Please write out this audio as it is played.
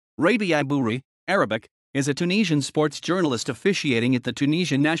Rabii Bhouri, Arabic, is a Tunisian sports journalist officiating at the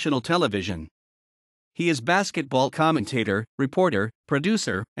Tunisian National Television. He is basketball commentator, reporter,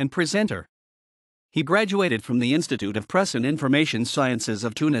 producer, and presenter. He graduated from the Institute of Press and Information Sciences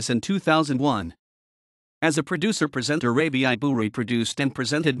of Tunis in 2001. As a producer-presenter, Rabii Bhouri produced and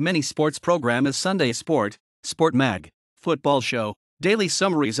presented many sports programs as Sunday Sport, Sport Mag, Football Show, daily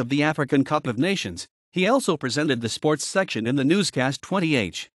summaries of the African Cup of Nations. He also presented the sports section in the newscast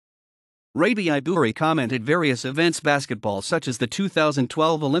 20H. Rabii Bhouri commented various events basketball such as the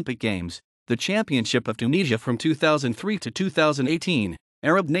 2012 Olympic Games, the Championship of Tunisia from 2003 to 2018,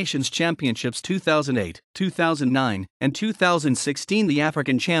 Arab Nations Championships 2008, 2009, and 2016, the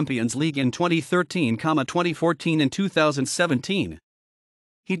African Champions League in 2013, 2014 and 2017.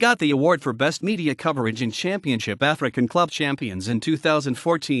 He got the award for Best Media Coverage in Championship African Club Champions in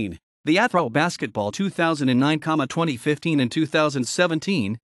 2014, the Afro Basketball 2009, 2015 and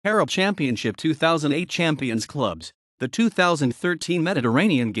 2017, Arab Championship 2008 Champions Clubs, the 2013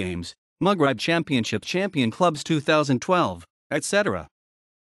 Mediterranean Games, Maghreb Championship Champion Clubs 2012, etc.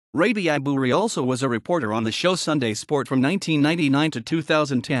 Rabii Bhouri also was a reporter on the show Sunday Sport from 1999 to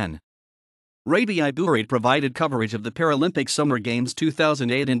 2010. Rabii Bhouri provided coverage of the Paralympic Summer Games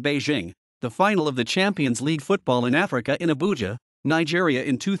 2008 in Beijing, the final of the Champions League football in Africa in Abuja, Nigeria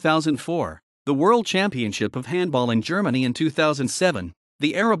in 2004, the World Championship of Handball in Germany in 2007,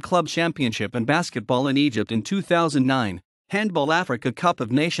 the Arab Club Championship in basketball in Egypt in 2009, Handball Africa Cup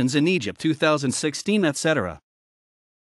of Nations in Egypt 2016, etc.